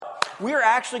we are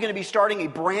actually going to be starting a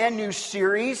brand new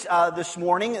series this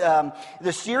morning.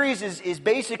 The series is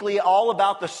basically all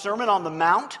about the Sermon on the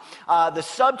Mount. The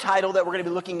subtitle that we're going to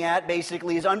be looking at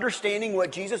basically is understanding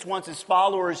what Jesus wants his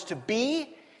followers to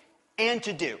be and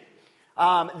to do.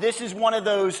 This is one of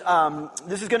those,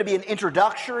 this is going to be an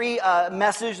introductory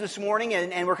message this morning,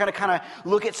 and we're going to kind of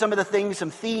look at some of the things,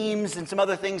 some themes, and some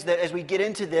other things that as we get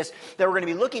into this that we're going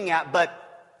to be looking at. But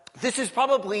this is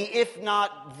probably, if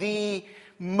not the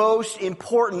most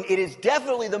important, it is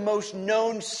definitely the most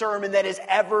known sermon that has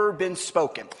ever been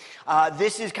spoken.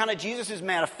 This is kind of Jesus'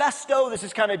 manifesto. This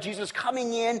is kind of Jesus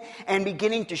coming in and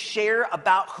beginning to share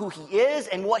about who he is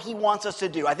and what he wants us to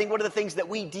do. I think one of the things that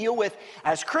we deal with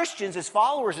as Christians, as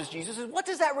followers of Jesus, is what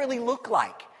does that really look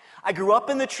like? I grew up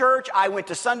in the church. I went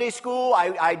to Sunday school.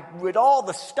 I did all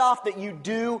the stuff that you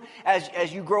do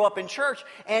as you grow up in church.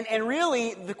 And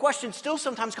really, the question still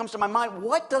sometimes comes to my mind,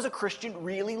 what does a Christian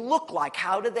really look like?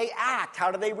 How do they act? How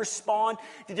do they respond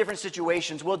to different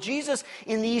situations? Well, Jesus,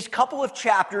 in these couple of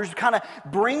chapters, kind of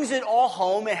brings it all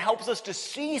home and helps us to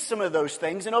see some of those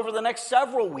things. And over the next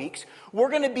several weeks, we're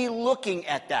going to be looking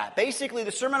at that. Basically,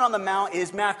 the Sermon on the Mount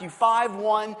is Matthew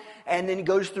 5:1, and then it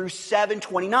goes through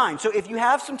 7:29. So if you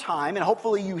have some time, and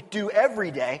hopefully you do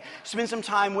every day, spend some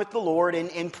time with the Lord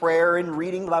in prayer and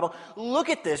reading the Bible. Look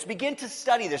at this. Begin to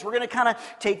study this. We're going to kind of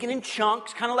take it in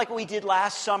chunks, kind of like what we did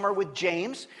last summer with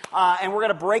James. And we're going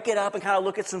to break it up and kind of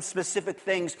look at some specific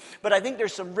things. But I think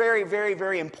there's some very, very,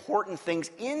 very important things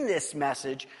in this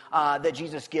message that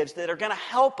Jesus gives that are going to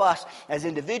help us as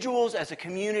individuals, as a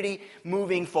community,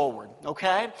 moving forward.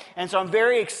 Okay? And so I'm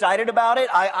very excited about it.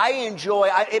 I enjoy,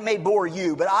 it may bore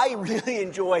you, but I really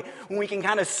enjoy when we can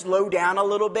kind of slow down a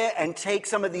little bit and take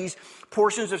some of these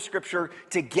portions of Scripture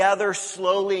together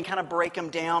slowly and kind of break them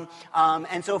down.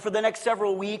 And so for the next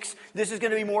several weeks, this is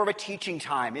going to be more of a teaching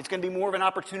time. It's going to be more of an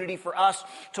opportunity for us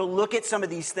to look at some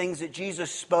of these things that Jesus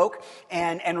spoke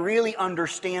and really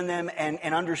understand them and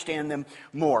understand them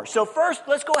more. So first,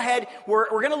 let's go ahead. We're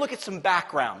going to look at some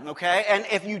background, okay? And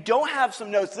if you don't have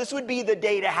some notes, this would be the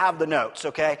day to have the notes,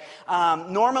 okay?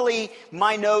 Normally,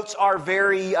 my notes are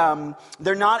very,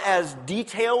 they're not as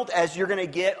detailed as you're going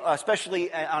to get,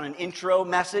 especially on an intro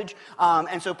message.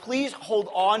 And so please hold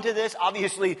on to this.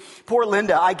 Obviously, poor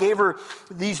Linda, I gave her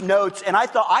these notes and I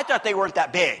thought they weren't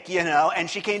that big, and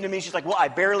she came to me, she's like, well, I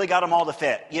barely got them all to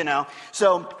fit,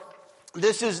 So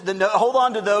this is hold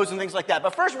on to those and things like that.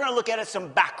 But first, we're going to look at some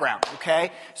background,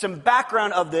 okay? Some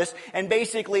background of this. And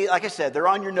basically, like I said, they're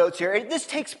on your notes here. This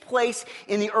takes place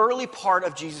in the early part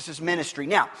of Jesus' ministry.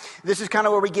 Now, this is kind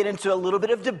of where we get into a little bit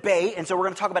of debate. And so we're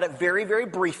going to talk about it very, very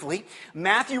briefly.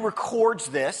 Matthew records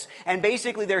this. And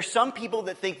basically, there are some people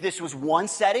that think this was one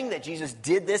setting, that Jesus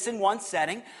did this in one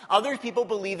setting. Other people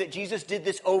believe that Jesus did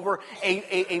this over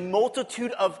a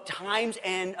multitude of times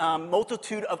and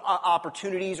multitude of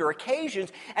opportunities or occasions.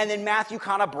 And then Matthew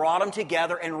kind of brought them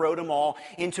together and wrote them all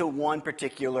into one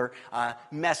particular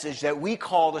message that we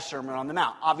call the Sermon on the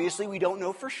Mount. Obviously, we don't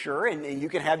know for sure, and you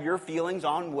can have your feelings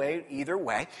on either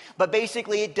way. But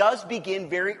basically, it does begin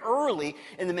very early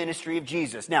in the ministry of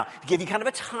Jesus. Now, to give you kind of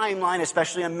a timeline,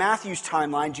 especially on Matthew's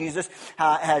timeline, Jesus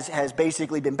has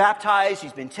basically been baptized,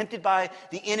 he's been tempted by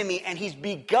the enemy, and he's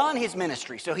begun his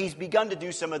ministry. So he's begun to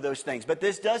do some of those things. But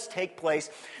this does take place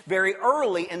very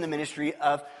early in the ministry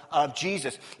of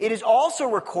Jesus. It is also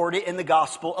recorded in the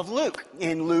Gospel of Luke,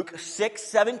 in Luke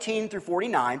 6:17 through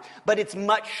 49, but it's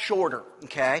much shorter,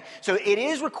 okay? So it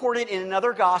is recorded in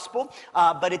another Gospel,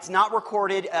 but it's not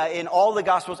recorded in all the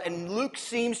Gospels, and Luke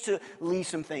seems to leave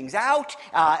some things out,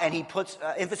 and he puts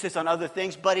emphasis on other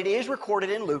things, but it is recorded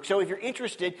in Luke. So if you're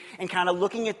interested in kind of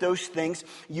looking at those things,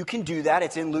 you can do that.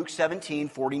 It's in Luke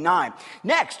 17:49.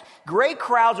 Next, great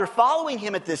crowds are following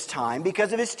him at this time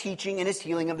because of his teaching and his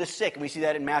healing of the sick. We see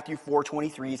that in Matthew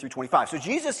 4:23 through 25. So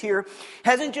Jesus here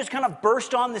hasn't just kind of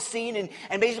burst on the scene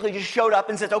and basically just showed up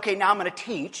and says, okay, now I'm going to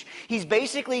teach. He's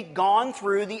basically gone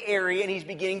through the area and he's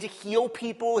beginning to heal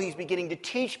people. He's beginning to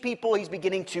teach people. He's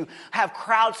beginning to have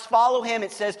crowds follow him.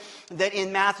 It says that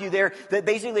in Matthew there, that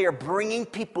basically are bringing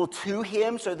people to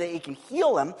him so that he can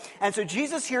heal them. And so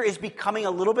Jesus here is becoming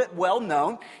a little bit well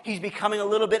known. He's becoming a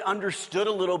little bit understood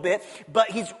a little bit, but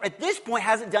he's at this point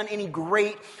hasn't done any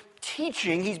great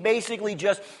teaching. He's basically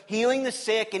just healing the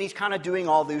sick and he's kind of doing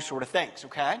all those sort of things,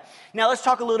 okay? Now let's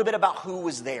talk a little bit about who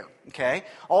was there, okay?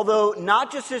 Although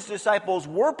not just his disciples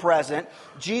were present,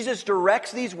 Jesus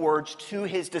directs these words to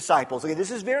his disciples. Okay,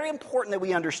 this is very important that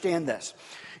we understand this.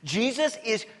 Jesus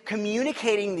is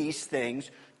communicating these things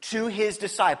to his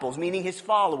disciples, meaning his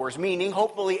followers, meaning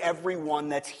hopefully everyone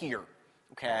that's here,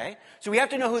 okay? So we have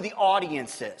to know who the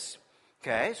audience is.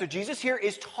 Okay, so Jesus here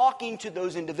is talking to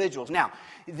those individuals. Now,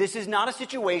 this is not a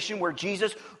situation where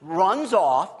Jesus runs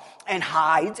off and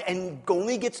hides and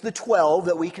only gets the 12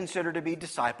 that we consider to be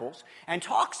disciples and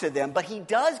talks to them, but he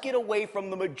does get away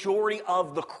from the majority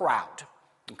of the crowd.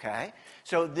 Okay,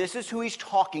 so this is who he's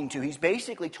talking to. He's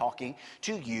basically talking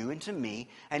to you and to me,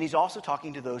 and he's also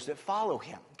talking to those that follow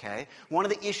him. Okay, one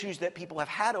of the issues that people have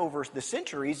had over the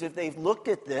centuries is they've looked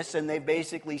at this and they've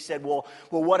basically said, well,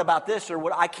 what about this, or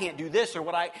what I can't do this, or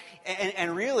what I,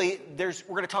 and really, we're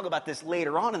going to talk about this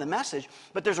later on in the message,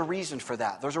 but there's a reason for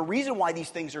that. There's a reason why these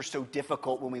things are so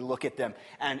difficult when we look at them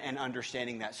and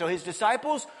understanding that. So his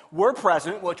disciples were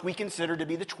present, which we consider to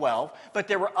be the 12, but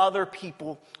there were other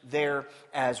people there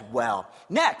as well.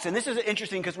 Next, and this is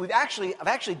interesting because I've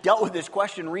actually dealt with this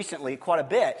question recently quite a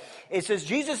bit. It says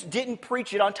Jesus didn't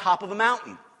preach it on top of a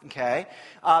mountain. Okay,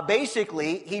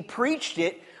 basically he preached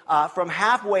it from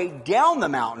halfway down the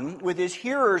mountain with his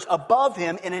hearers above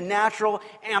him in a natural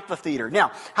amphitheater.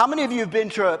 Now, how many of you have been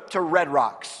to Red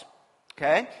Rocks?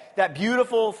 Okay, that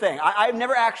beautiful thing. I've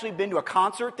never actually been to a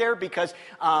concert there because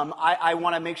I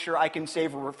want to make sure I can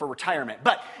save for retirement.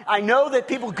 But I know that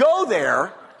people go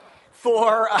there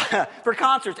for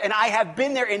concerts, and I have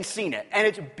been there and seen it, and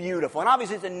it's beautiful. And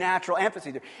obviously, it's a natural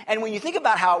amphitheater. And when you think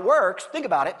about how it works, think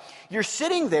about it. You're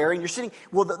sitting there, and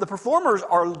the performers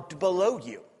are below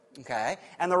you. Okay,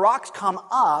 and the rocks come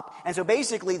up, and so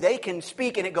basically they can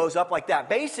speak, and it goes up like that.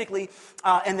 Basically,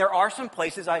 and there are some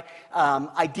places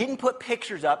I didn't put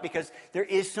pictures up because there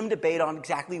is some debate on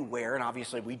exactly where, and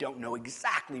obviously we don't know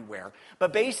exactly where.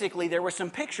 But basically, there were some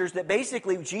pictures that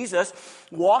basically Jesus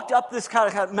walked up this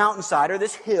kind of mountainside or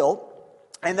this hill,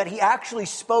 and that he actually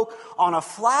spoke on a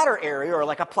flatter area or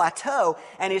like a plateau,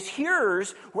 and his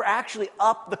hearers were actually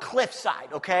up the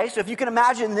cliffside, okay? So if you can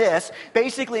imagine this,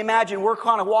 basically imagine we're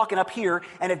kind of walking up here,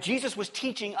 and if Jesus was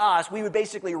teaching us, we would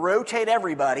basically rotate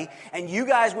everybody, and you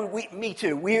guys me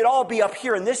too, we would all be up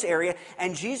here in this area,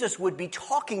 and Jesus would be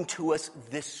talking to us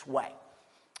this way.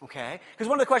 Okay? Because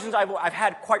one of the questions I've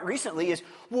had quite recently is,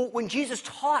 well, when Jesus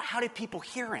taught, how did people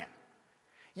hear him?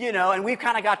 You know, and we've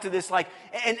kind of got to this like,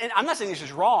 and I'm not saying this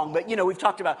is wrong, but, you know, we've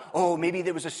talked about, maybe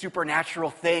there was a supernatural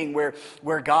thing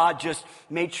where God just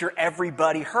made sure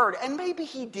everybody heard. And maybe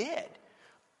he did.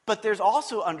 But there's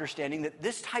also understanding that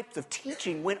this type of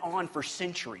teaching went on for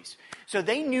centuries. So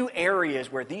they knew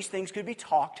areas where these things could be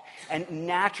talked and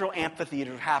natural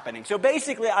amphitheaters happening. So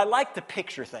basically, I like to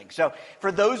picture things. So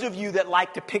for those of you that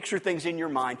like to picture things in your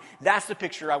mind, that's the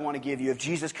picture I want to give you of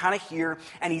Jesus kind of here,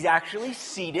 and he's actually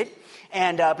seated.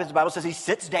 And as the Bible says, he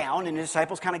sits down, and his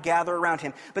disciples kind of gather around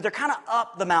him. But they're kind of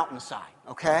up the mountainside,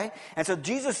 okay? And so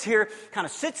Jesus here kind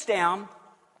of sits down,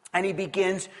 and he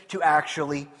begins to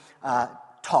actually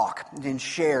talk and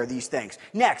share these things.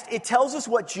 Next, it tells us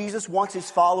what Jesus wants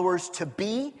his followers to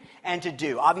be and to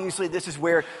do. Obviously, this is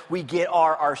where we get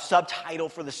our subtitle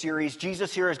for the series.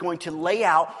 Jesus here is going to lay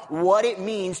out what it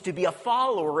means to be a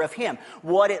follower of him,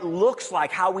 what it looks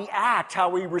like, how we act, how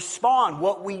we respond,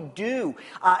 what we do,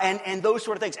 and those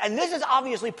sort of things. And this is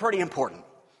obviously pretty important.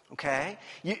 Okay?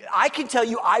 I can tell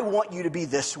you, I want you to be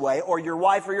this way, or your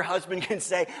wife or your husband can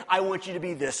say, I want you to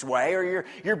be this way, or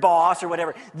your boss or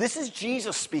whatever. This is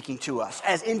Jesus speaking to us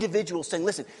as individuals saying,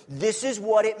 listen, this is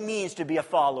what it means to be a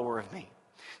follower of me.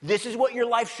 This is what your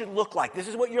life should look like. This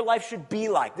is what your life should be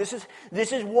like. This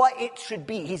is what it should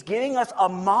be. He's giving us a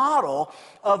model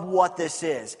of what this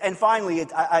is. And finally,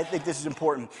 I think this is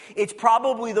important. It's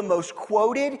probably the most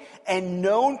quoted and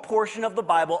known portion of the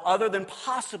Bible other than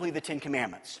possibly the Ten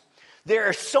Commandments. There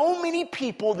are so many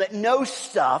people that know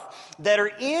stuff that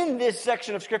are in this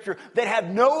section of Scripture that have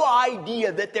no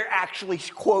idea that they're actually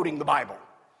quoting the Bible.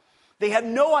 They have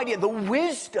no idea the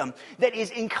wisdom that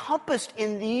is encompassed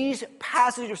in these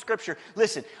passages of Scripture.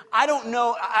 Listen, I don't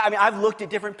know. I mean, I've looked at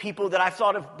different people that I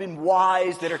thought have been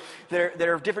wise, that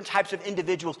are different types of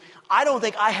individuals. I don't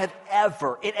think I have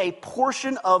ever, in a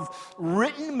portion of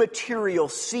written material,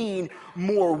 seen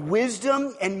more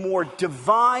wisdom and more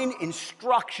divine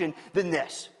instruction than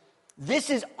this.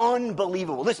 This is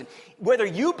unbelievable. Listen, whether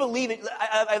you believe it,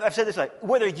 I've said this,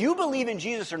 whether you believe in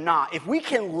Jesus or not, if we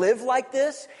can live like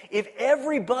this, if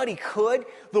everybody could,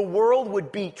 the world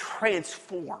would be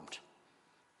transformed.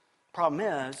 Problem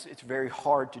is, it's very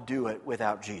hard to do it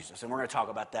without Jesus. And we're going to talk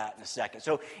about that in a second.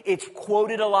 So it's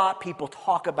quoted a lot. People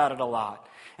talk about it a lot.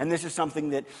 And this is something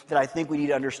that I think we need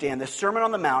to understand. The Sermon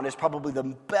on the Mount is probably the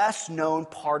best known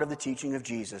part of the teaching of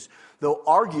Jesus, though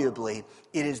arguably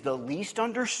it is the least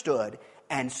understood,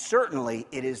 and certainly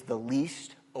it is the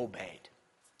least obeyed.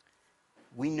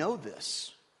 We know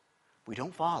this. We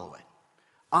don't follow it.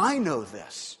 I know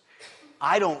this.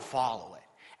 I don't follow it.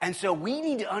 And so we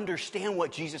need to understand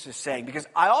what Jesus is saying, because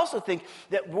I also think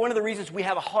that one of the reasons we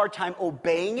have a hard time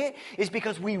obeying it is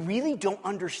because we really don't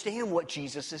understand what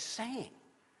Jesus is saying.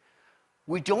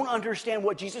 We don't understand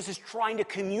what Jesus is trying to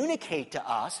communicate to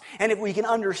us. And if we can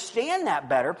understand that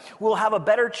better, we'll have a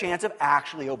better chance of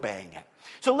actually obeying it.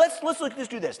 So let's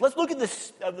do this. Let's look at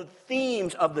the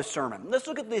themes of the sermon. Let's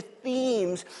look at the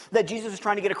themes that Jesus is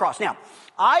trying to get across. Now,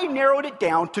 I narrowed it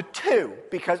down to 2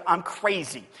 because I'm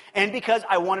crazy and because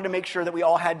I wanted to make sure that we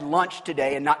all had lunch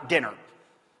today and not dinner.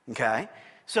 Okay?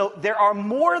 So there are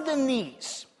more than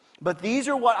these, but these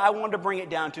are what I wanted to bring it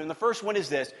down to. And the first one is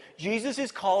this: Jesus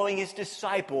is calling his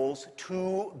disciples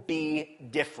to be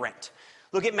different.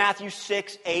 Look at Matthew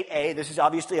 6:8a. This is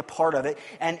obviously a part of it,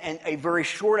 and a very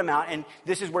short amount. And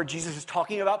this is where Jesus is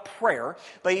talking about prayer.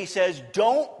 But he says,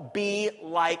 don't be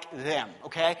like them,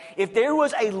 okay? If there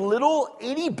was a little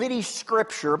itty-bitty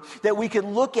scripture that we could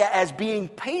look at as being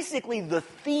basically the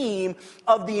theme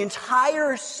of the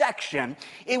entire section,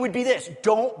 it would be this: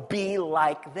 don't be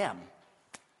like them.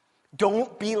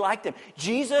 Don't be like them.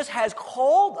 Jesus has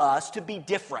called us to be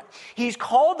different. He's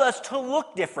called us to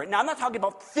look different. Now, I'm not talking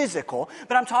about physical,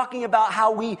 but I'm talking about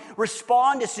how we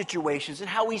respond to situations and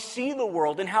how we see the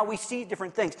world and how we see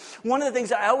different things. One of the things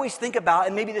that I always think about,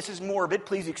 and maybe this is morbid,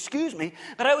 please excuse me,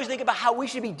 but I always think about how we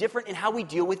should be different in how we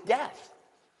deal with death.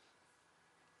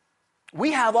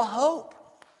 We have a hope.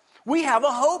 We have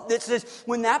a hope that says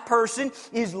when that person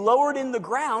is lowered in the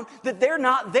ground, that they're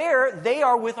not there, they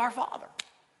are with our Father.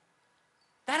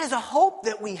 That is a hope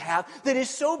that we have that is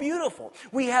so beautiful.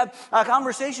 We had a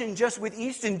conversation just with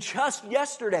Easton just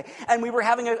yesterday, and we were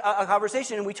having a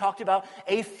conversation, and we talked about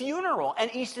a funeral.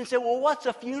 And Easton said, well, what's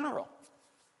a funeral?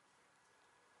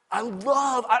 I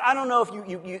don't know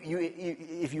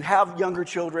if you have younger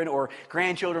children or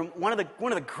grandchildren. One of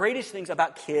the greatest things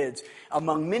about kids,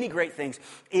 among many great things,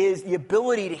 is the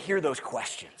ability to hear those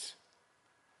questions.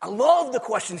 I love the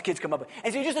questions kids come up with.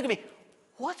 And so you just look at me,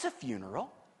 what's a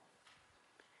funeral?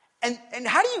 And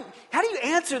how do you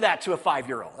answer that to a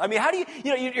 5-year-old? I mean, how do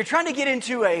you're trying to get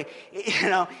into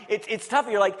it's tough.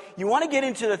 You're like, you want to get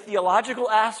into the theological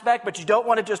aspect, but you don't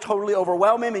want to just totally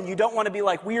overwhelm him, and you don't want to be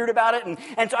like weird about it.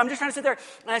 And so I'm just trying to sit there,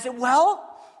 and I said, well,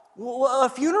 a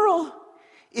funeral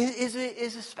is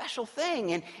a special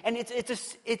thing, and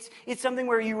it's something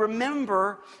where you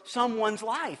remember someone's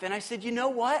life. And I said, you know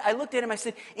what? I looked at him, I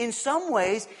said, in some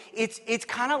ways, it's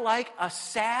kind of like a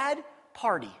sad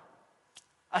party.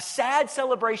 A sad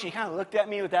celebration. He kind of looked at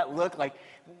me with that look like,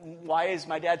 why is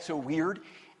my dad so weird?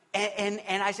 And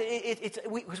I said,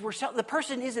 the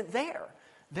person isn't there.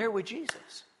 They're with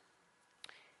Jesus.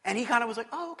 And he kind of was like,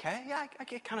 oh, okay, yeah, I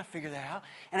can kind of figure that out.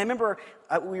 And I remember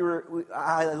I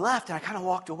left and I kind of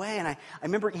walked away, and I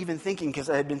remember even thinking, because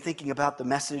I had been thinking about the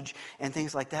message and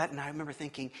things like that, and I remember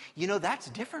thinking, that's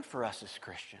different for us as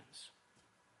Christians.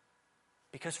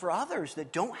 Because for others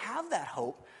that don't have that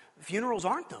hope, funerals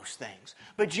aren't those things.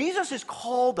 But Jesus has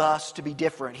called us to be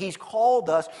different. He's called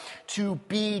us to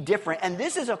be different. And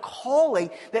this is a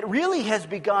calling that really has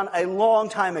begun a long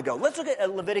time ago. Let's look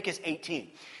at Leviticus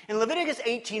 18. In Leviticus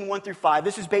 18, 1-5,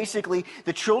 this is basically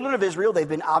the children of Israel. They've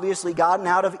been obviously gotten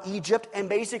out of Egypt, and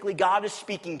basically God is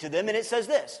speaking to them. And it says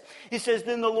this. It says,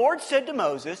 then the Lord said to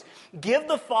Moses, give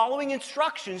the following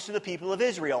instructions to the people of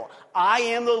Israel. I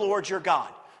am the Lord your God.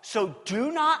 So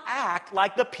do not act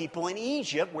like the people in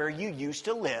Egypt where you used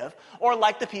to live, or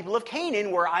like the people of Canaan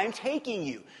where I am taking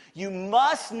you. You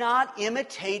must not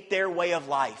imitate their way of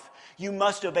life. You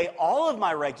must obey all of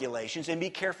my regulations and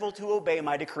be careful to obey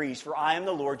my decrees, for I am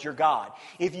the Lord your God.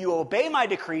 If you obey my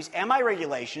decrees and my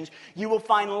regulations, you will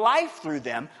find life through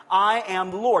them. I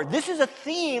am the Lord. This is a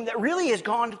theme that really has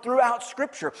gone throughout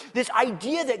Scripture. This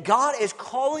idea that God is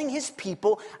calling his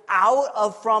people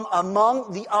out from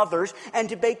among the others and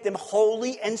to make them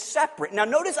holy and separate. Now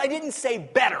notice I didn't say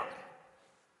better.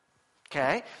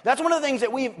 Okay? That's one of the things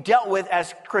that we've dealt with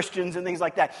as Christians and things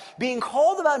like that. Being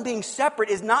called about and being separate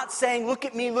is not saying, look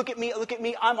at me, look at me, look at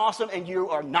me, I'm awesome, and you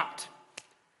are not.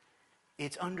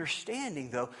 It's understanding,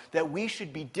 though, that we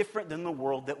should be different than the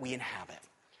world that we inhabit.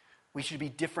 We should be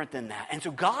different than that. And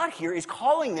so God here is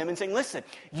calling them and saying, listen,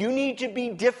 you need to be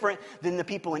different than the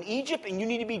people in Egypt, and you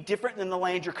need to be different than the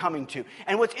land you're coming to.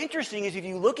 And what's interesting is if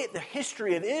you look at the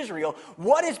history of Israel,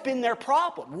 what has been their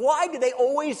problem? Why do they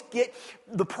always get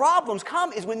the problems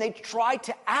come is when they try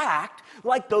to act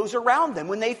like those around them,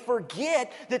 when they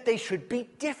forget that they should be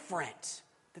different,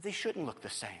 that they shouldn't look the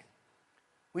same.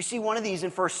 We see one of these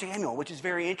in 1 Samuel, which is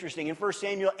very interesting. In 1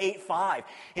 Samuel 8:5,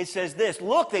 it says this,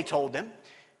 look, they told them,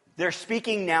 They're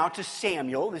speaking now to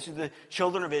Samuel. This is the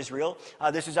children of Israel.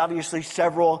 This is obviously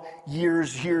several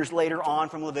years later on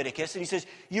from Leviticus. And he says,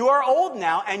 you are old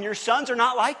now, and your sons are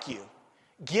not like you.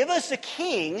 Give us a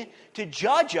king to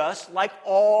judge us like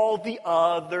all the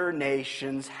other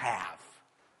nations have.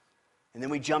 And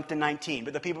then we jump to 19.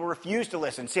 But the people refuse to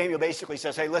listen. Samuel basically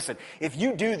says, hey, listen, if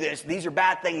you do this, these are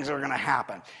bad things that are going to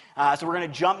happen. So we're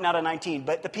going to jump now to 19.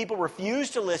 But the people refuse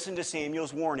to listen to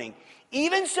Samuel's warning.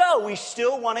 Even so, we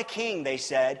still want a king, they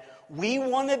said. We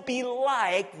want to be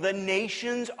like the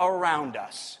nations around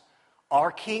us.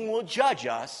 Our king will judge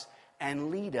us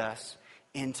and lead us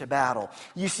into battle.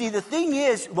 You see, the thing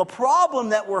is, the problem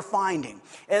that we're finding,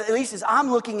 at least as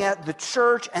I'm looking at the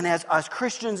church and as us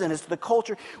Christians and as the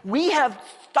culture, we have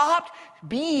stopped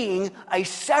being a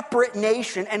separate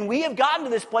nation, and we have gotten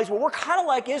to this place where we're kind of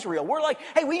like Israel. We're like,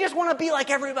 hey, we just want to be like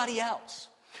everybody else.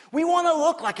 We want to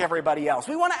look like everybody else.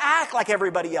 We want to act like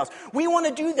everybody else. We want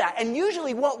to do that. And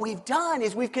usually what we've done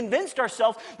is we've convinced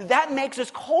ourselves that that makes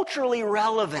us culturally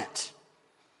relevant.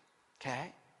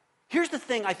 Okay? Here's the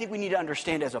thing I think we need to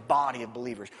understand as a body of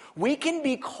believers. We can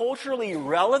be culturally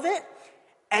relevant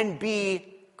and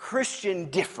be Christian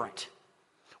different.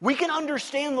 We can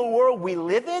understand the world we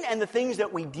live in and the things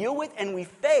that we deal with and we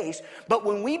face, but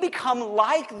when we become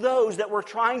like those that we're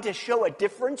trying to show a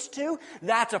difference to,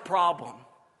 that's a problem.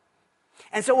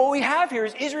 And so what we have here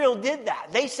is Israel did that.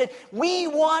 They said, we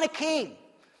want a king.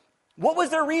 What was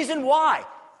their reason why?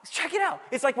 Check it out.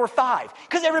 It's like we're 5.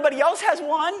 Because everybody else has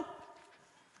one.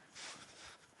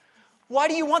 Why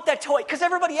do you want that toy? Because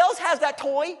everybody else has that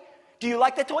toy. Do you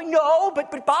like that toy? No,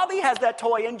 but Bobby has that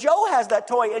toy, and Joe has that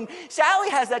toy, and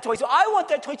Sally has that toy, so I want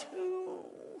that toy too.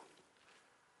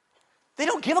 They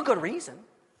don't give a good reason.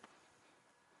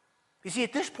 You see,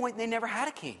 at this point, they never had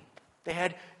a king. They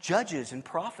had judges and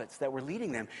prophets that were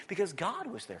leading them because God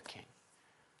was their king.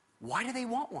 Why do they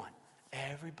want one?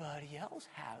 Everybody else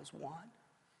has one.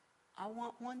 I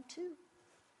want one too.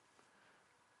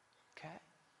 Okay?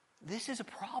 This is a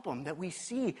problem that we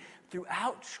see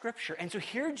throughout Scripture. And so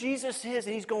here Jesus is,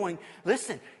 and he's going,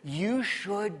 listen, you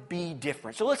should be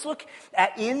different. So let's look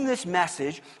at, in this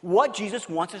message, what Jesus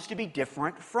wants us to be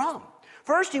different from.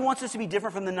 First, he wants us to be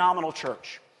different from the nominal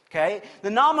church. Okay? The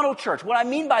nominal church. What I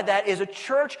mean by that is a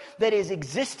church that is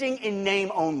existing in name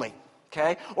only.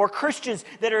 Okay? Or Christians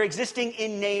that are existing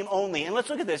in name only. And let's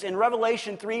look at this. In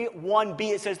Revelation 3:1b,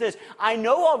 it says this, I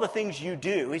know all the things you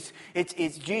do.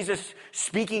 It's Jesus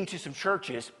speaking to some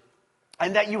churches.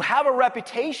 And that you have a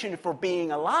reputation for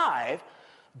being alive,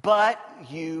 but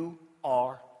you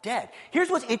are dead.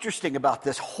 Here's what's interesting about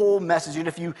this whole message. And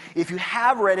if you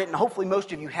have read it, and hopefully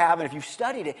most of you have, and if you've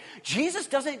studied it, Jesus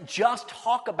doesn't just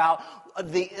talk about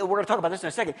we're going to talk about this in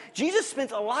a second. Jesus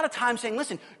spends a lot of time saying,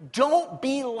 listen, don't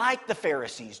be like the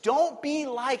Pharisees. Don't be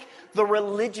like the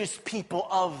religious people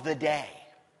of the day.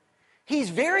 He's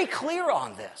very clear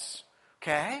on this,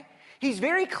 okay? He's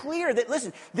very clear that,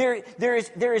 listen, there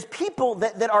is people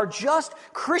that are just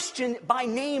Christian by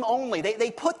name only.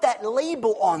 They put that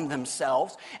label on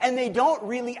themselves, and they don't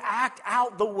really act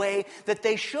out the way that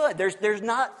they should. There's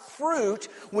not fruit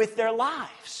with their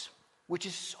lives, which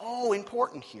is so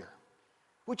important here.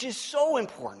 Which is so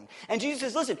important. And Jesus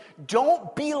says, listen,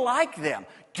 don't be like them.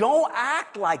 Don't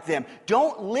act like them.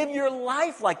 Don't live your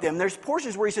life like them. There's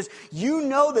portions where he says, you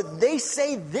know that they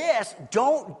say this.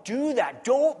 Don't do that.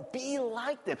 Don't be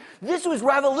like them. This was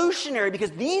revolutionary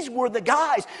because these were the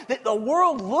guys that the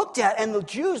world looked at and the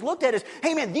Jews looked at as,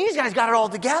 hey man, these guys got it all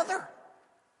together.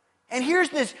 And here's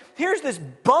this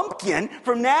bumpkin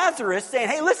from Nazareth saying,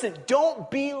 hey, listen, don't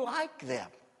be like them.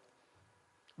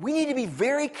 We need to be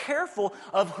very careful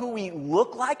of who we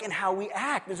look like and how we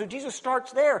act. And so Jesus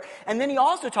starts there. And then he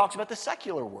also talks about the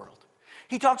secular world.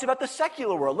 He talks about the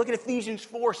secular world. Look at Ephesians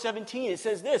 4:17. It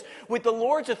says this, with the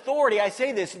Lord's authority, I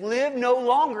say this, live no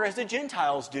longer as the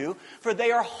Gentiles do, for they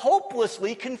are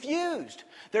hopelessly confused.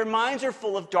 Their minds are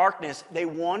full of darkness. They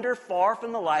wander far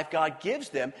from the life God gives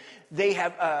them.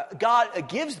 God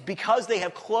gives because they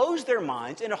have closed their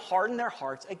minds and hardened their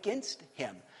hearts against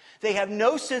him. They have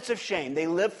no sense of shame. They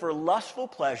live for lustful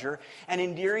pleasure and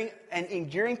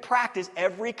eagerly practice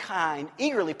every kind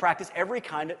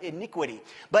of iniquity.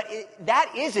 But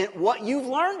that isn't what you've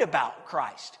learned about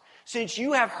Christ. Since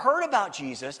you have heard about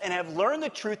Jesus and have learned the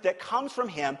truth that comes from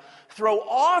him, throw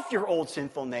off your old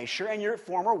sinful nature and your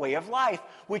former way of life,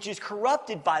 which is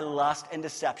corrupted by lust and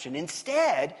deception.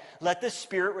 Instead, let the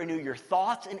Spirit renew your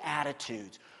thoughts and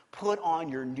attitudes. Put on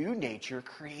your new nature,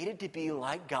 created to be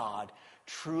like God,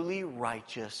 truly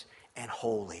righteous and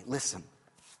holy. Listen,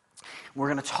 We're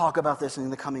going to talk about this in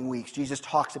the coming weeks. Jesus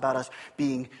talks about us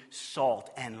being salt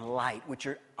and light, which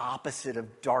are opposite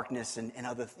of darkness and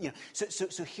other.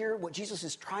 So here, what Jesus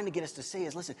is trying to get us to say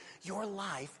is, listen, your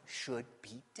life should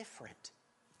be different.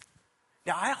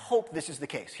 Now, I hope this is the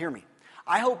case. Hear me.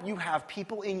 I hope you have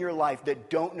people in your life that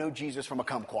don't know Jesus from a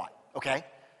kumquat, okay?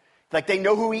 Like they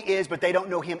know who he is, but they don't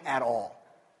know him at all,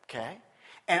 okay?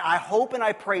 And I hope and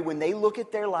I pray when they look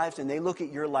at their lives and they look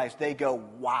at your lives, they go,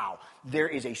 wow, there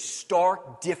is a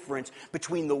stark difference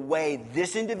between the way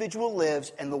this individual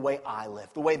lives and the way I live.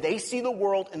 The way they see the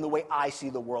world and the way I see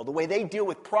the world. The way they deal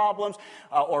with problems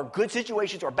or good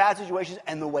situations or bad situations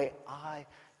and the way I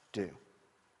do.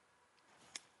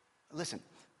 Listen,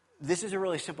 this is a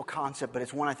really simple concept, but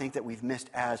it's one I think that we've missed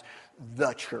as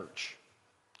the church,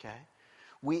 okay?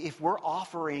 If we're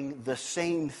offering the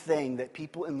same thing that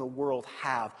people in the world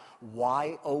have,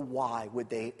 why, oh why,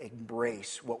 would they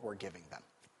embrace what we're giving them?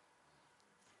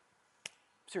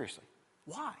 Seriously,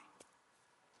 why?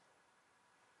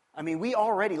 I mean, we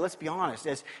already, let's be honest,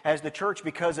 as the church,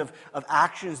 because of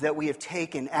actions that we have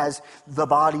taken as the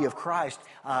body of Christ,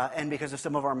 and because of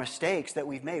some of our mistakes that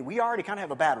we've made, we already kind of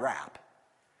have a bad rap.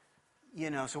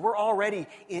 So we're already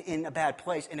in a bad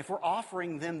place. And if we're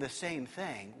offering them the same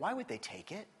thing, why would they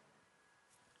take it?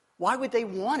 Why would they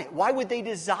want it? Why would they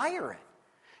desire it?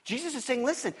 Jesus is saying,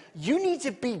 listen, you need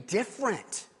to be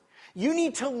different. You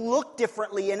need to look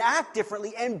differently and act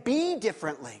differently and be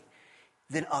differently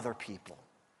than other people.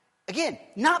 Again,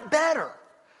 not better.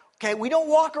 Okay, we don't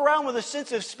walk around with a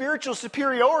sense of spiritual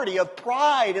superiority, of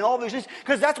pride and all those things,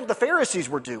 because that's what the Pharisees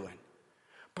were doing.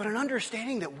 But an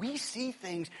understanding that we see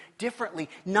things differently,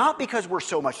 not because we're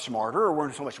so much smarter or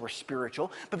we're so much more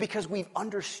spiritual, but because we've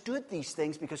understood these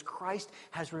things because Christ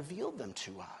has revealed them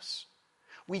to us.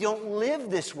 We don't live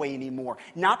this way anymore,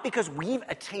 not because we've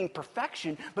attained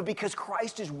perfection, but because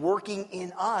Christ is working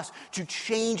in us to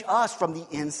change us from the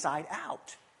inside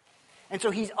out. And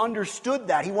so he's understood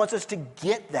that. He wants us to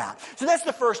get that. So that's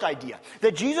the first idea,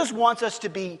 that Jesus wants us to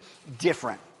be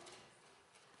different.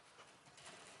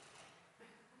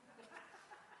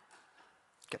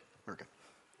 We're good.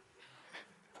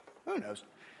 Who knows?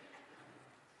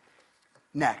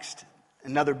 Next,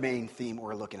 another main theme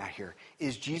we're looking at here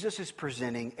is Jesus is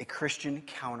presenting a Christian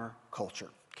counterculture.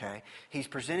 Okay, he's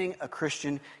presenting a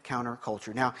Christian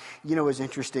counterculture. Now, it was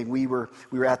interesting. We were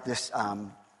at this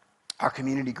our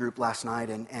community group last night,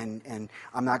 and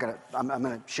I'm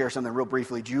gonna share something real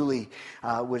briefly. Julie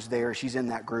was there. She's in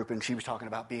that group, and she was talking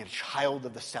about being a child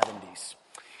of the 70s.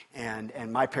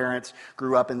 And my parents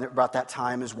grew up in about that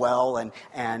time as well, and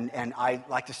I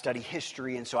like to study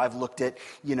history, and so I've looked at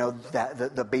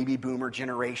the baby boomer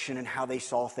generation and how they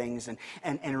saw things,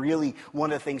 and really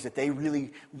one of the things that they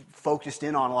really focused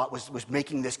in on a lot was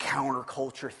making this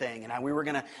counterculture thing, and we were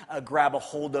going to grab a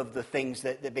hold of the things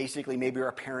that basically maybe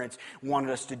our parents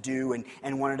wanted us to do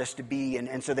and wanted us to be,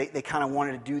 and so they kind of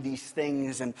wanted to do these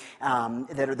things and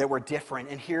that were different.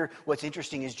 And here, what's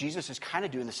interesting is Jesus is kind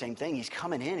of doing the same thing. He's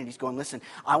coming in and he's going, listen,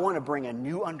 I want to bring a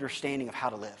new understanding of how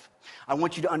to live. I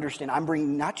want you to understand I'm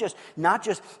bringing not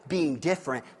just being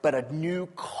different, but a new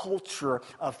culture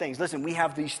of things. Listen, we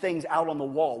have these things out on the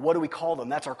wall. What do we call them?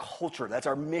 That's our culture. That's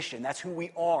our mission. That's who we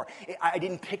are. I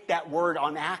didn't pick that word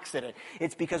on accident.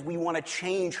 It's because we want to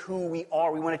change who we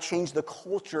are. We want to change the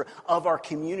culture of our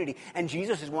community. And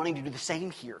Jesus is wanting to do the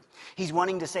same here. He's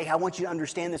wanting to say, I want you to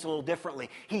understand this a little differently.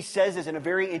 He says this in a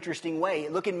very interesting way.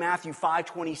 Look in Matthew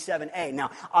 5:27a. Now,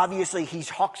 obviously, he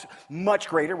talks much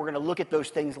greater. We're going to look at those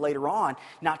things later on,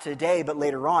 not today, but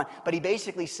later on. But he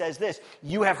basically says this,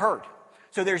 you have heard.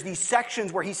 So there's these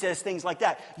sections where he says things like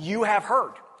that. You have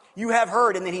heard. You have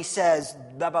heard, and then he says,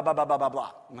 blah, blah, blah, blah, blah, blah,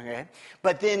 blah. Okay?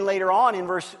 But then later on in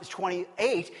verse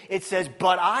 28, it says,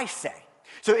 but I say.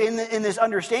 So in this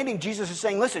understanding, Jesus is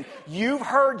saying, listen, you've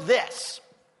heard this.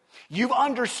 You've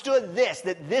understood this,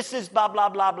 that this is blah, blah,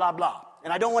 blah, blah, blah.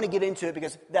 And I don't want to get into it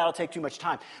because that'll take too much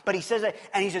time. But he says that,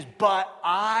 and he says, but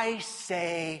I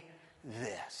say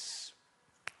this.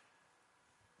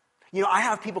 I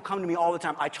have people come to me all the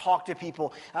time. I talk to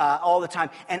people all the time,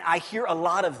 and I hear a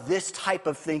lot of this type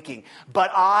of thinking.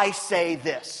 But I say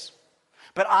this.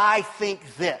 But I think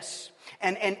this.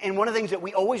 And one of the things that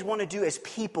we always want to do as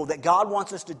people, that God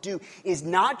wants us to do, is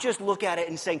not just look at it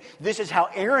and saying, this is how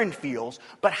Aaron feels,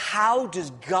 but how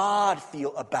does God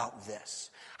feel about this?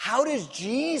 How does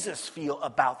Jesus feel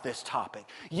about this topic?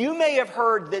 You may have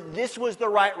heard that this was the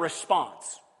right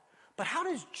response, but how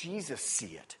does Jesus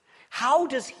see it? How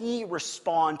does he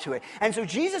respond to it? And so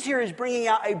Jesus here is bringing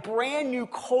out a brand new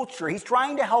culture. He's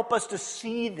trying to help us to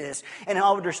see this and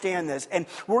understand this. And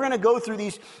we're going to go through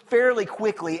these fairly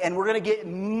quickly, and we're going to get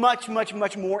much, much,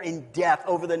 much more in depth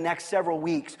over the next several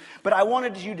weeks. But I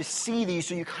wanted you to see these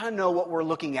so you kind of know what we're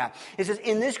looking at. It says,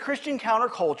 in this Christian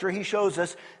counterculture, he shows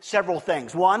us several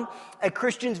things. One, a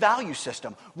Christian's value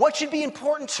system. What should be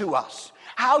important to us?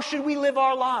 How should we live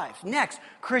our lives? Next,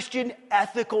 Christian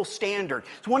ethical standard.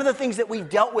 So one of the things that we've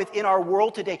dealt with in our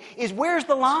world today is, where's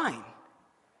the line?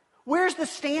 Where's the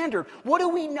standard? What do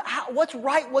we know? What's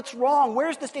right? What's wrong?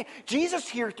 Where's the standard? Jesus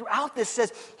here throughout this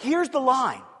says, here's the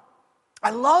line.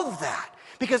 I love that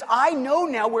because I know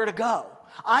now where to go.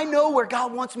 I know where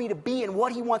God wants me to be and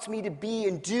what he wants me to be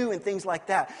and do and things like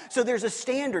that. So there's a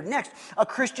standard. Next, a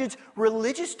Christian's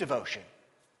religious devotion.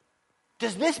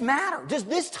 Does this matter? Does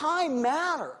this time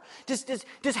matter?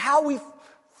 Does how we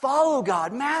follow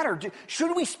God matter?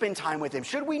 Should we spend time with him?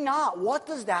 Should we not? What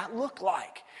does that look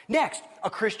like? Next, a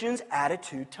Christian's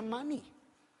attitude to money.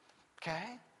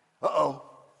 Okay?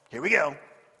 Here we go.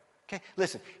 Okay,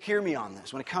 listen, hear me on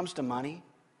this. When it comes to money,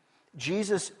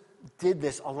 Jesus did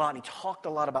this a lot. He talked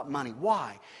a lot about money.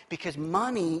 Why? Because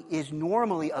money is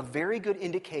normally a very good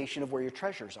indication of where your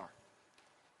treasures are.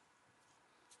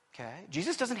 Okay?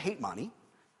 Jesus doesn't hate money.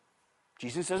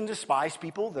 Jesus doesn't despise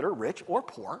people that are rich or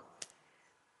poor.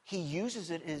 He uses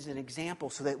it as an example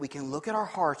so that we can look at our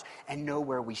hearts and know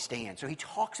where we stand. So he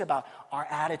talks about our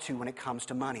attitude when it comes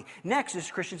to money. Next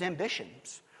is Christians'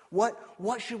 ambitions. What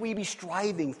should we be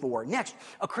striving for? Next,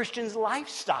 a Christian's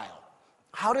lifestyle.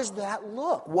 How does that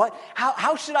look?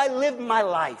 How should I live my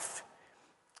life?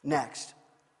 Next,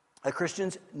 a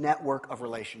Christian's network of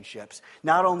relationships.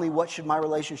 Not only what should my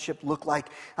relationship look like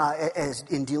as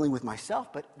in dealing with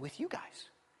myself, but with you guys,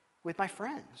 with my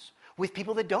friends, with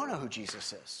people that don't know who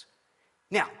Jesus is.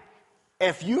 Now,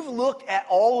 if you've looked at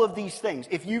all of these things,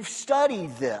 if you've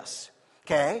studied this,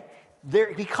 okay,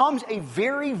 there becomes a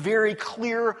very, very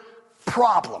clear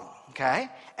problem, okay?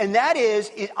 And that is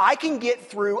I can get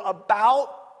through about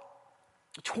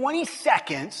 20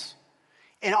 seconds,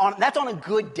 and that's on a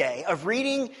good day, of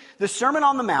reading the Sermon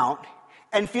on the Mount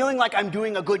and feeling like I'm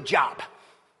doing a good job.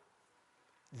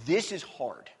 This is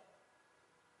hard.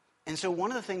 And so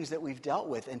one of the things that we've dealt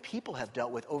with, and people have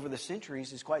dealt with over the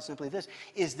centuries, is quite simply this.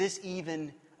 Is this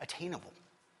even attainable?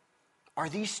 Are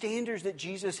these standards that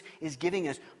Jesus is giving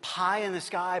us pie in the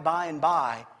sky by and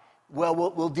by? Well,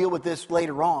 we'll deal with this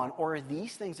later on. Or are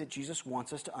these things that Jesus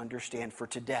wants us to understand for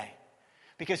today?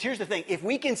 Because here's the thing. If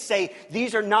we can say,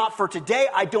 these are not for today,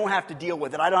 I don't have to deal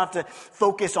with it. I don't have to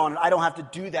focus on it. I don't have to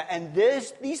do that. And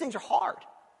these things are hard.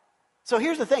 So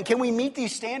here's the thing. Can we meet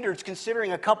these standards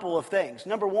considering a couple of things?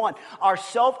 Number one, our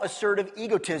self-assertive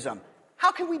egotism.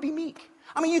 How can we be meek?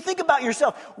 I mean, you think about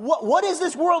yourself. What is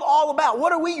this world all about?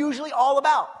 What are we usually all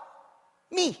about?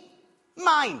 Me.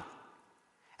 Mine.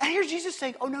 And here's Jesus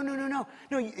saying, oh, no.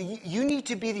 No, you need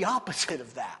to be the opposite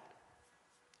of that.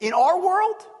 In our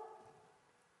world,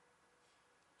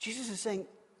 Jesus is saying,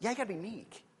 yeah, you got to be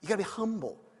meek. You got to be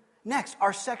humble. Next,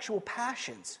 our sexual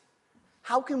passions.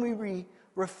 How can we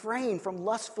refrain from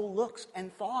lustful looks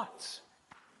and thoughts?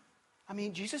 I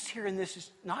mean, Jesus here in this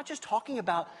is not just talking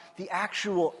about the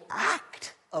actual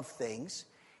act of things.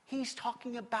 He's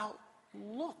talking about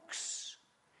looks.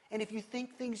 And if you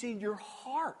think things in your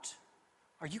heart,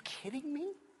 are you kidding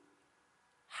me?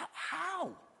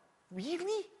 How?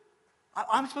 Really?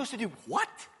 I'm supposed to do what?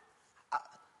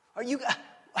 Are you...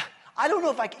 I don't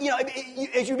know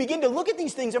if as you begin to look at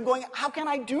these things, I'm going, how can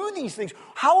I do these things?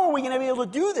 How are we going to be able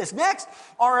to do this? Next,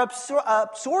 our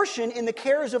absorption in the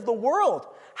cares of the world.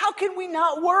 How can we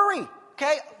not worry?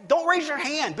 Okay, don't raise your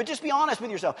hand, but just be honest with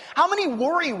yourself. How many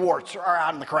worry warts are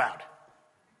out in the crowd?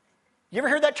 You ever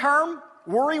heard that term?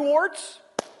 Worry warts?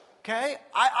 Okay,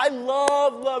 I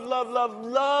love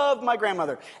my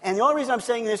grandmother. And the only reason I'm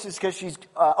saying this is because she's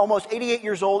almost 88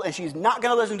 years old and she's not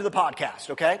going to listen to the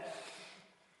podcast, okay?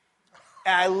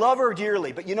 And I love her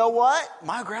dearly. But you know what?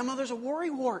 My grandmother's a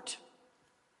worrywart.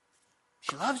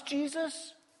 She loves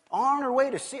Jesus, on her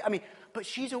way to see. But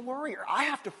she's a worrier. I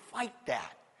have to fight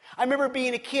that. I remember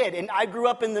being a kid, and I grew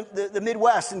up in the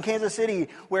Midwest in Kansas City,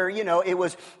 where, it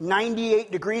was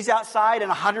 98 degrees outside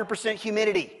and 100%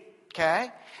 humidity.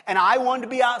 Okay? And I wanted to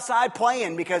be outside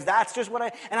playing because that's just what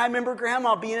and I remember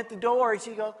Grandma being at the door, and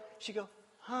she'd go,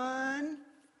 "Hun,"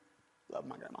 love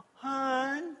my grandma,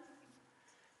 "Hun,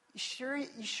 you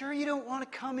sure you don't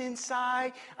want to come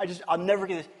inside?" I'll never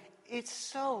get this. "It's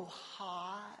so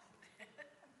hot."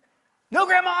 "No,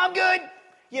 Grandma, I'm good."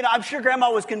 I'm sure Grandma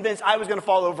was convinced I was going to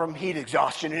fall over from heat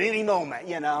exhaustion at any moment,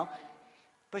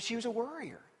 But she was a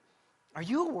worrier. Are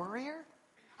you a worrier?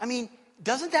 I mean,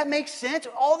 doesn't that make sense?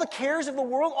 All the cares of the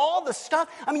world, all the stuff.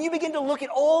 I mean, you begin to look at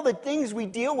all the things we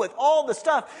deal with, all the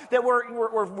stuff that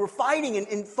we're fighting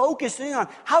and focusing on.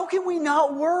 How can we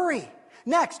not worry?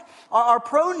 Next, our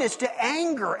proneness to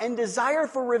anger and desire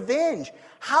for revenge.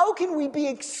 How can we be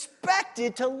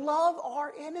expected to love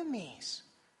our enemies?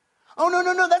 Oh, no,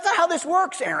 that's not how this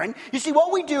works, Aaron. You see,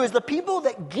 what we do is the people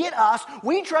that get us,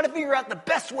 we try to figure out the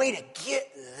best way to get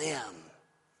them.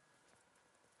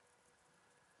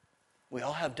 We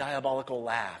all have diabolical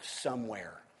laughs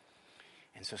somewhere.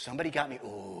 And so somebody got me,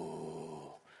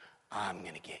 ooh, I'm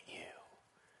going to get you.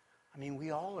 I mean,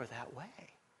 we all are that way.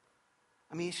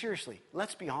 I mean, seriously,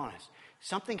 let's be honest.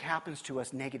 Something happens to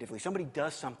us negatively. Somebody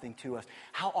does something to us.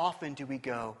 How often do we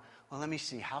go, well, let me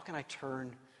see, how can I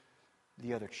turn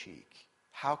the other cheek?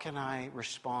 How can I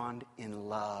respond in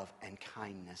love and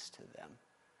kindness to them?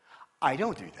 I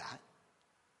don't do that.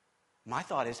 My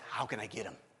thought is, how can I get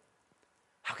them?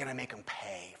 How can I make them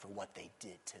pay for what they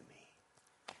did to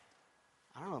me?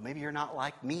 I don't know, maybe you're not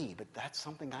like me, but that's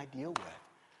something I deal with.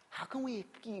 How can we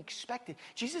be expected?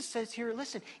 Jesus says here,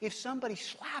 listen, if somebody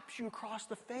slaps you across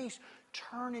the face,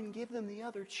 turn and give them the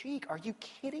other cheek. Are you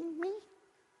kidding me?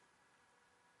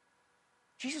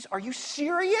 Jesus, are you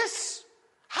serious?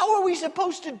 How are we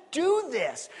supposed to do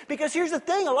this? Because here's the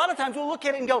thing, a lot of times we'll look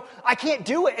at it and go, I can't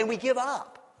do it, and we give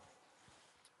up.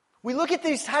 We look at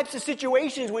these types of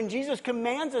situations when Jesus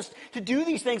commands us to do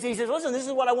these things, and he says, listen, this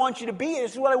is what I want you to be,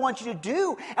 this is what I want you to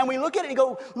do. And we look at it and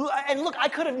go, and look, I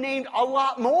could have named a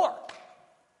lot more.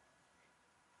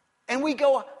 And we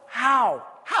go, how?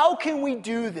 How can we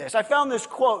do this? I found this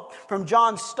quote from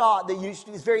John Stott that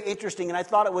is very interesting, and I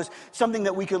thought it was something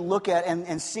that we could look at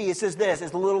and see. It says this,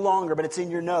 it's a little longer, but it's in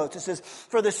your notes. It says,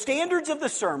 for the standards of the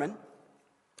sermon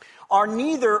are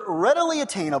neither readily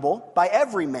attainable by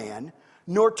every man,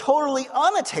 nor totally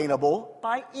unattainable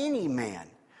by any man.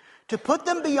 To put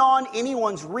them beyond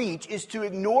anyone's reach is to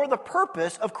ignore the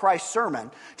purpose of Christ's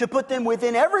sermon. To put them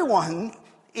within everyone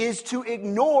is to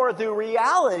ignore the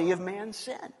reality of man's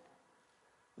sin.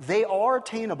 They are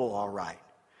attainable, all right,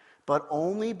 but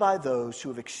only by those who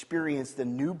have experienced the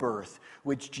new birth,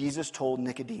 which Jesus told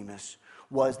Nicodemus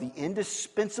was the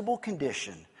indispensable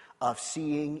condition of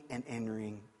seeing and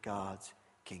entering God's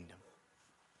kingdom.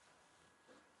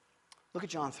 Look at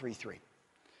John 3:3.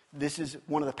 This is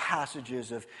one of the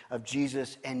passages of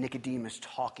Jesus and Nicodemus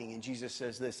talking. And Jesus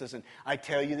says this, listen, I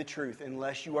tell you the truth,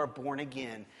 unless you are born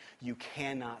again, you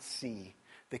cannot see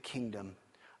the kingdom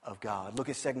of God. Look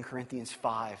at 2 Corinthians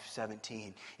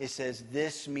 5:17. It says,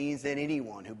 this means that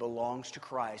anyone who belongs to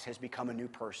Christ has become a new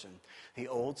person. The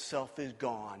old self is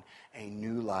gone, a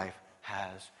new life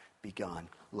has begun.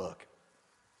 Look,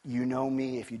 you know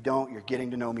me. If you don't, you're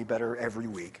getting to know me better every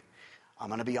week. I'm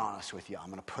going to be honest with you.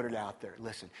 I'm going to put it out there.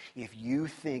 Listen, if you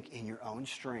think in your own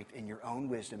strength, in your own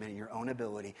wisdom, and in your own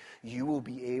ability, you will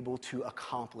be able to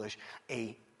accomplish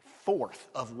a fourth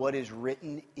of what is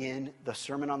written in the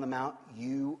Sermon on the Mount,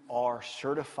 you are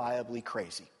certifiably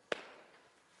crazy.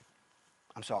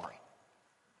 I'm sorry.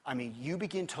 I mean, you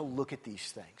begin to look at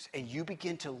these things, and you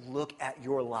begin to look at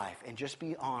your life, and just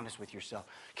be honest with yourself.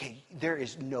 Okay, there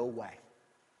is no way.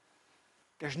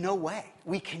 There's no way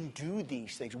we can do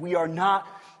these things. We are not,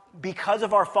 because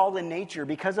of our fallen nature,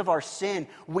 because of our sin,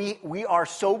 we are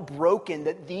so broken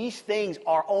that these things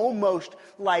are almost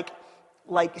like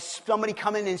somebody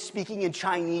coming and speaking in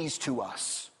Chinese to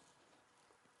us.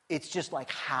 It's just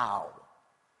like, how?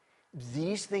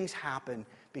 These things happen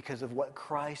because of what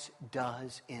Christ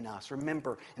does in us.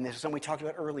 Remember, and this is something we talked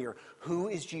about earlier, who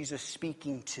is Jesus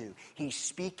speaking to? He's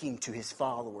speaking to his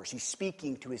followers. He's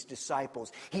speaking to his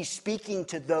disciples. He's speaking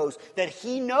to those that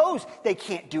he knows they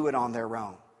can't do it on their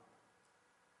own.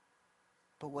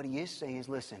 But what he is saying is,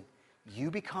 listen, you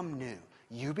become new.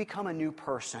 You become a new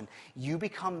person. You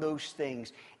become those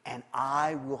things, and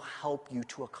I will help you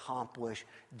to accomplish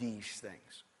these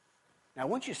things. Now, I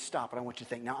want you to stop and I want you to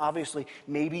think. Now, obviously,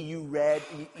 maybe you read,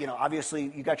 obviously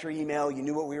you got your email, you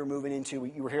knew what we were moving into.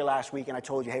 You were here last week and I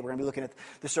told you, hey, we're going to be looking at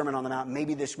the Sermon on the Mount.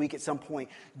 Maybe this week at some point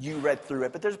you read through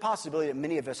it. But there's a possibility that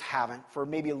many of us haven't for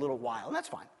maybe a little while, and that's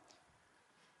fine.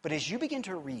 But as you begin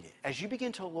to read it, as you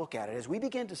begin to look at it, as we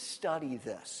begin to study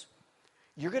this,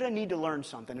 you're going to need to learn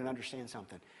something and understand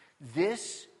something.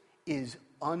 This is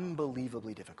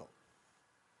unbelievably difficult.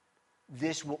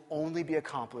 This will only be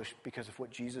accomplished because of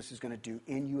what Jesus is going to do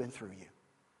in you and through you.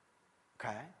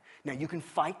 Okay? Now, you can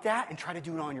fight that and try to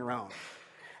do it on your own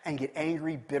and get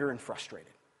angry, bitter, and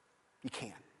frustrated. You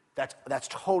can. That's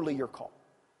totally your call.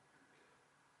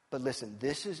 But listen,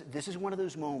 this is one of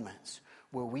those moments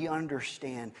where we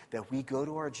understand that we go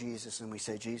to our Jesus and we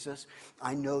say, Jesus,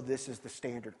 I know this is the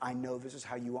standard. I know this is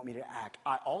how you want me to act.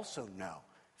 I also know,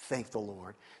 thank the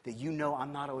Lord, that you know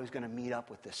I'm not always going to meet up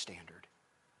with this standard.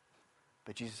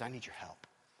 But Jesus, I need your help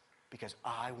because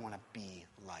I want to be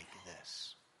like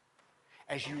this.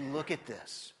 As you look at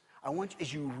this,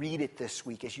 as you read it this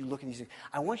week, as you look at these things,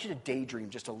 I want you to daydream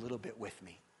just a little bit with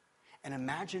me and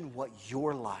imagine what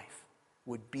your life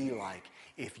would be like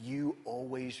if you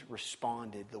always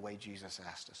responded the way Jesus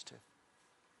asked us to.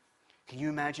 Can you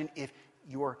imagine if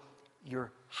your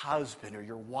husband or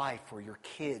your wife or your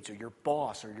kids or your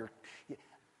boss or your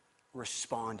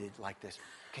responded like this?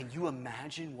 Can you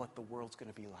imagine what the world's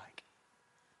going to be like?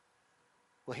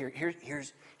 Well,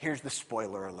 here's the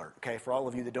spoiler alert, okay? For all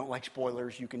of you that don't like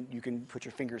spoilers, you can put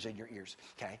your fingers in your ears,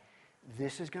 okay?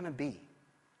 This is going to be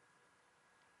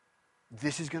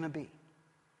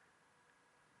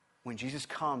when Jesus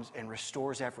comes and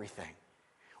restores everything.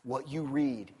 What you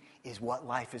read is what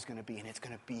life is going to be, and it's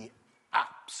going to be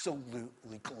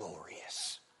absolutely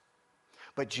glorious.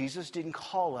 But Jesus didn't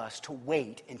call us to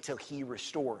wait until he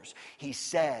restores. He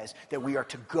says that we are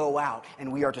to go out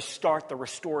and we are to start the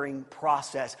restoring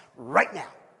process right now.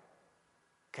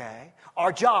 Okay?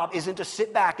 Our job isn't to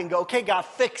sit back and go, okay, God,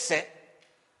 fix it.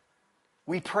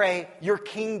 We pray, your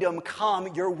kingdom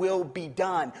come, your will be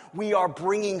done. We are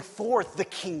bringing forth the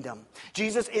kingdom.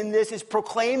 Jesus in this is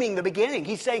proclaiming the beginning.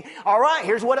 He's saying, all right,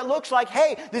 here's what it looks like.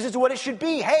 Hey, this is what it should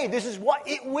be. Hey, this is what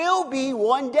it will be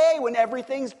one day when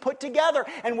everything's put together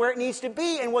and where it needs to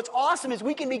be. And what's awesome is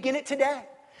we can begin it today.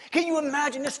 Can you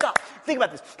imagine, just stop, think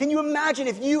about this. Can you imagine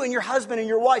if you and your husband and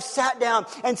your wife sat down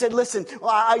and said, listen,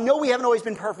 I know we haven't always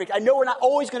been perfect. I know we're not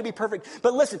always going to be perfect.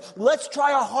 But listen, let's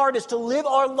try our hardest to live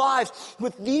our lives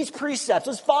with these precepts.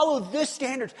 Let's follow this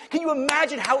standard. Can you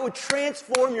imagine how it would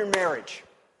transform your marriage?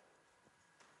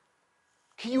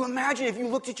 Can you imagine if you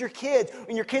looked at your kids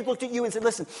and your kids looked at you and said,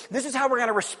 listen, this is how we're going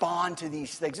to respond to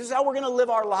these things. This is how we're going to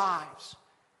live our lives.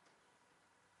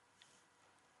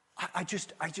 I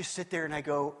just sit there and I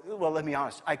go, well, let me be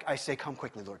honest. I say, come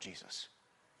quickly, Lord Jesus.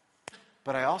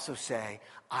 But I also say,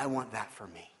 I want that for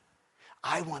me.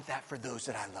 I want that for those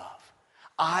that I love.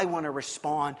 I want to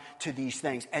respond to these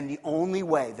things. And the only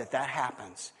way that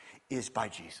happens is by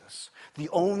Jesus. The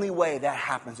only way that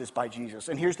happens is by Jesus.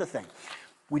 And here's the thing.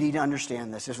 We need to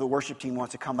understand this. As the worship team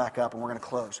wants to come back up and we're going to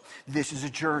close. This is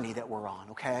a journey that we're on,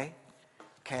 okay?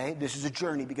 Okay, this is a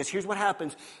journey because here's what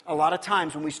happens a lot of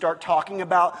times when we start talking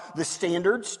about the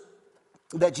standards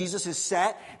that Jesus has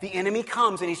set, the enemy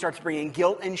comes and he starts bringing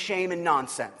guilt and shame and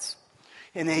nonsense.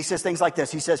 And then he says things like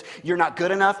this. He says, you're not good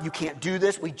enough. You can't do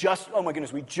this. We just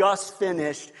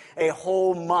finished a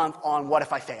whole month on what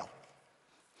if I fail?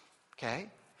 Okay?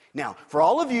 Now, for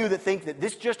all of you that think that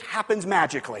this just happens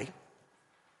magically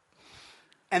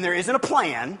and there isn't a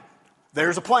plan,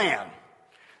 there's a plan.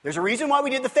 There's a reason why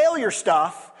we did the failure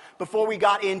stuff before we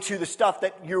got into the stuff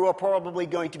that you are probably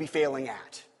going to be failing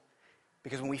at.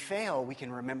 Because when we fail, we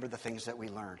can remember the things that we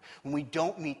learned. When we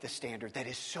don't meet the standard that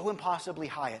is so impossibly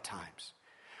high at times,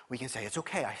 we can say, it's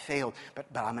okay, I failed, but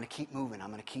I'm going to keep moving. I'm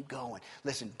going to keep going.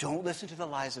 Listen, don't listen to the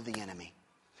lies of the enemy.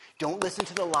 Don't listen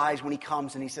to the lies when he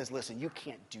comes and he says, listen, you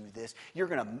can't do this. You're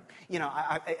going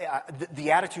to,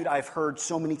 the attitude I've heard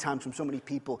so many times from so many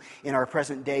people in our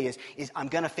present day is I'm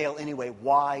going to fail anyway.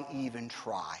 Why even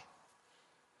try?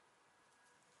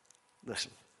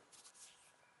 Listen,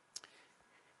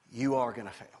 you are going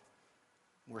to fail.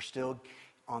 We're still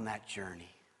on that journey.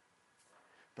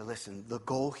 But listen, the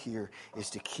goal here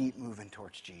is to keep moving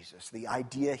towards Jesus. The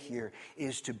idea here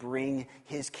is to bring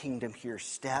his kingdom here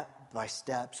step by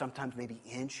step, sometimes maybe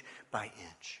inch by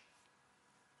inch,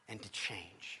 and to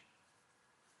change.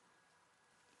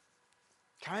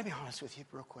 Can I be honest with you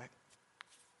real quick?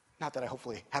 Not that I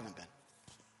hopefully haven't been.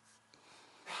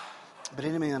 But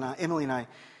Emily and I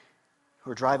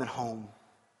were driving home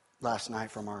last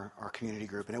night from our community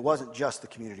group. And it wasn't just the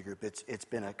community group. It's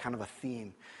been a kind of a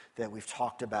theme that we've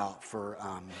talked about for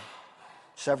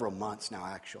several months now,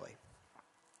 actually.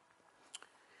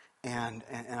 And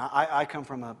I come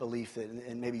from a belief that,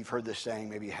 and maybe you've heard this saying,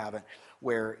 maybe you haven't,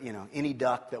 where, any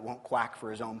duck that won't quack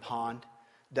for his own pond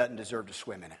doesn't deserve to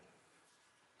swim in it.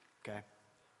 Okay?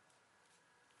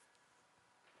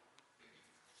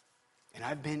 And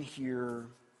I've been here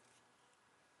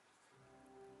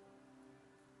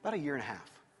about a year and a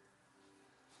half.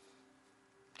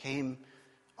 Came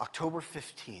October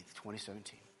 15th,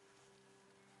 2017.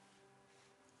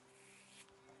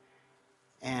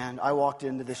 And I walked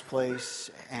into this place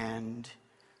and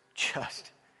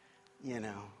just,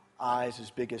 eyes as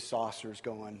big as saucers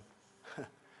going,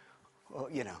 well,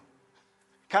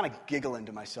 kind of giggling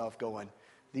to myself going,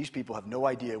 these people have no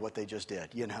idea what they just did,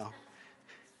 because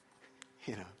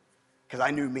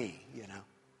I knew me,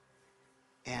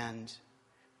 And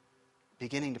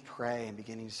beginning to pray and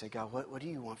beginning to say, God, what do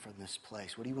you want from this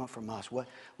place? What do you want from us?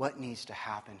 What needs to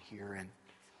happen here?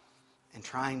 And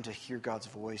trying to hear God's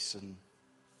voice.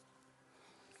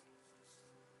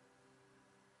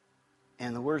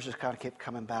 And the words just kind of kept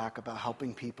coming back about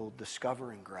helping people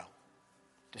discover and grow.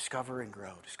 Discover and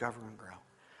grow. Discover and grow.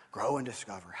 Grow and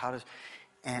discover.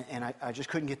 And I just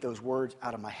couldn't get those words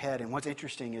out of my head. And what's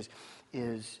interesting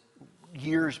is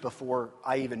years before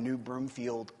I even knew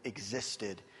Broomfield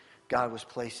existed, God was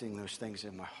placing those things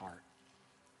in my heart.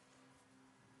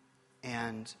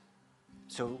 And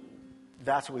so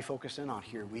that's what we focus in on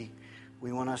here.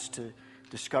 We want us to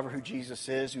discover who Jesus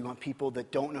is. We want people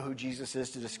that don't know who Jesus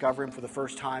is to discover him for the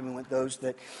first time. We want those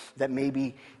that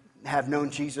maybe have known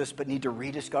Jesus but need to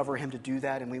rediscover him to do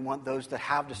that. And we want those that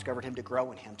have discovered him to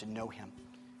grow in him, to know him.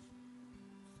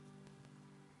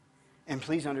 And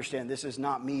please understand, this is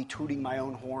not me tooting my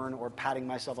own horn or patting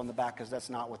myself on the back, because that's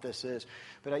not what this is.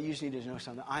 But I just need to know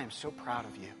something. I am so proud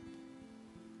of you.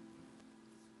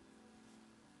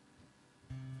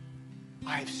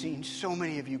 I have seen so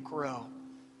many of you grow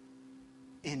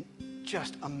in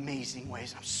just amazing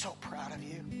ways. I'm so proud of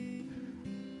you.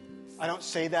 I don't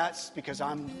say that because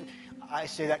I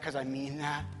say that because I mean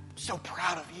that. I'm so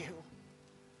proud of you.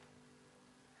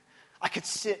 I could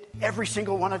sit every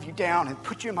single one of you down and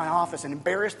put you in my office and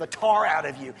embarrass the tar out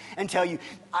of you and tell you,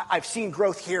 I've seen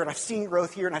growth here and I've seen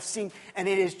growth here and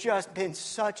it has just been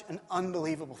such an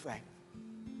unbelievable thing.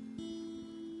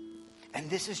 And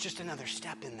this is just another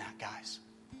step in that, guys.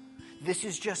 This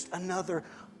is just another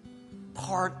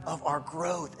part of our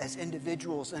growth as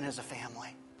individuals and as a family.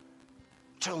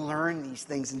 To learn these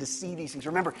things and to see these things.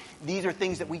 Remember, these are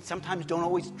things that we sometimes don't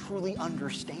always truly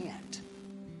understand.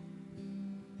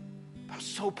 I'm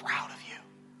so proud of you.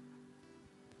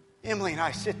 Emily and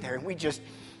I sit there and we just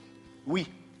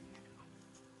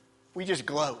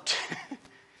gloat.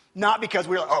 Not because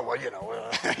we're like, oh, well,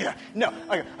 yeah. No,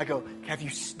 I go,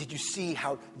 did you see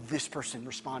how this person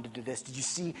responded to this? Did you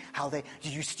see how did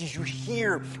you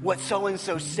hear what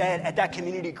so-and-so said at that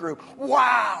community group?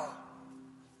 Wow.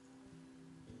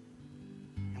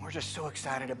 And we're just so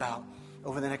excited about,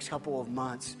 over the next couple of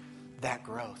months, that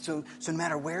growth. So no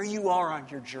matter where you are on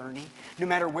your journey, no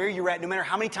matter where you're at, no matter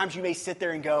how many times you may sit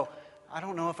there and go, I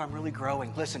don't know if I'm really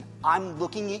growing. Listen, I'm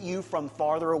looking at you from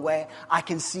farther away. I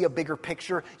can see a bigger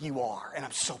picture. You are. And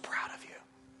I'm so proud of you.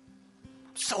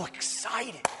 I'm so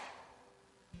excited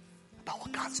about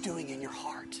what God's doing in your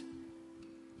heart.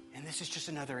 And this is just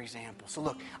another example. So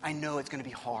look, I know it's going to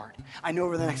be hard. I know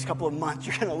over the next couple of months,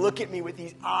 you're going to look at me with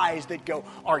these eyes that go,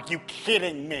 are you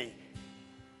kidding me?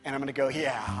 And I'm going to go,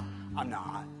 yeah, I'm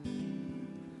not.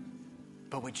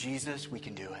 But with Jesus, we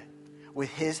can do it. With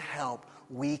his help,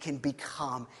 we can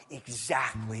become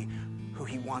exactly who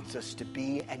he wants us to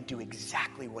be and do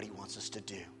exactly what he wants us to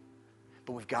do.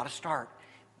 But we've got to start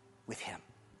with him.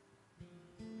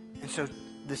 And so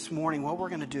this morning, what we're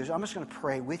going to do is I'm just going to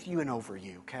pray with you and over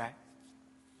you, okay?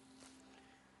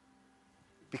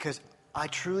 Because I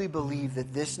truly believe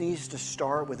that this needs to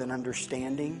start with an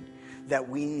understanding that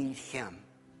we need him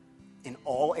in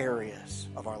all areas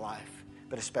of our life,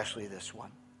 but especially this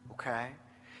one, okay?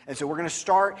 And so we're going to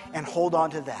start and hold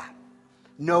on to that,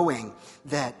 knowing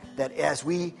that as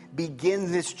we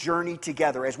begin this journey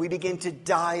together, as we begin to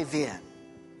dive in,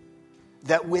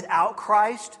 that without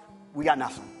Christ, we got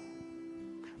nothing.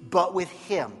 But with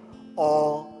him,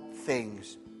 all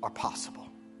things are possible.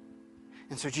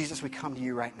 And so, Jesus, we come to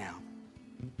you right now.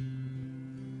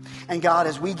 And God,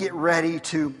 as we get ready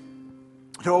to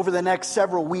over the next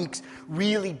several weeks,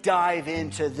 really dive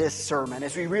into this sermon,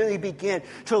 as we really begin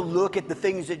to look at the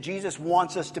things that Jesus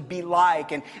wants us to be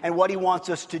like and what he wants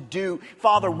us to do.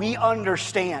 Father, we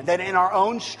understand that in our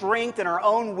own strength, in our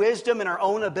own wisdom, in our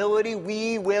own ability,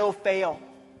 we will fail.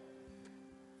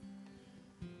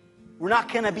 We're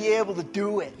not going to be able to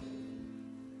do it.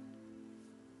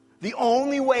 The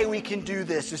only way we can do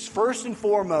this is first and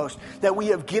foremost that we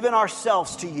have given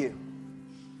ourselves to you.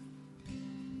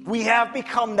 We have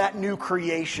become that new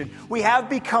creation. We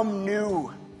have become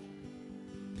new.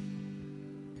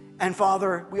 And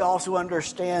Father, we also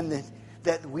understand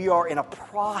that we are in a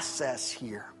process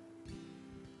here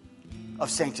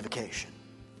of sanctification.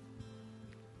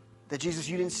 That Jesus,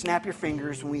 you didn't snap your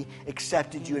fingers when we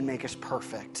accepted you and make us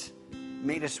perfect.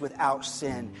 made us without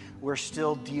sin, we're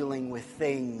still dealing with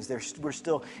things.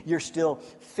 You're still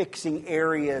fixing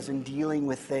areas and dealing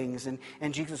with things.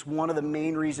 And Jesus, one of the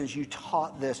main reasons you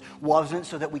taught this wasn't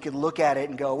so that we could look at it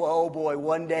and go, oh boy,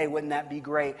 one day wouldn't that be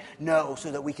great? No,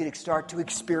 so that we could start to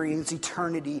experience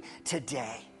eternity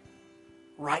today,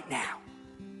 right now,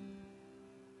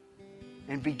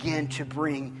 and begin to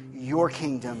bring your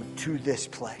kingdom to this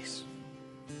place.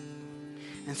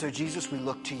 And so, Jesus, we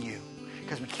look to you,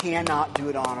 because we cannot do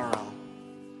it on our own.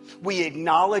 We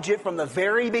acknowledge it from the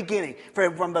very beginning.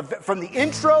 From the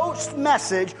intro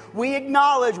message, we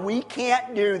acknowledge we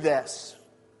can't do this.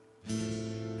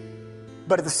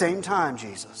 But at the same time,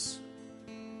 Jesus,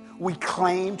 we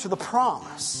claim to the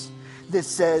promise that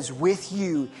says, with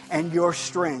you and your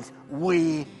strength,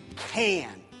 we can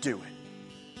do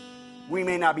it. We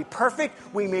may not be perfect.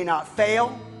 We may not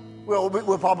fail. We'll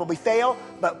probably fail.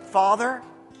 But Father,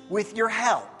 with your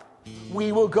help,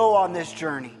 we will go on this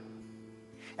journey,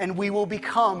 and we will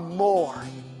become more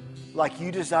like you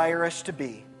desire us to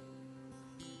be.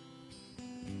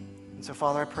 And so,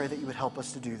 Father, I pray that you would help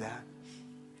us to do that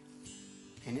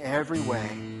in every way,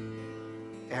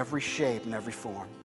 every shape, and every form.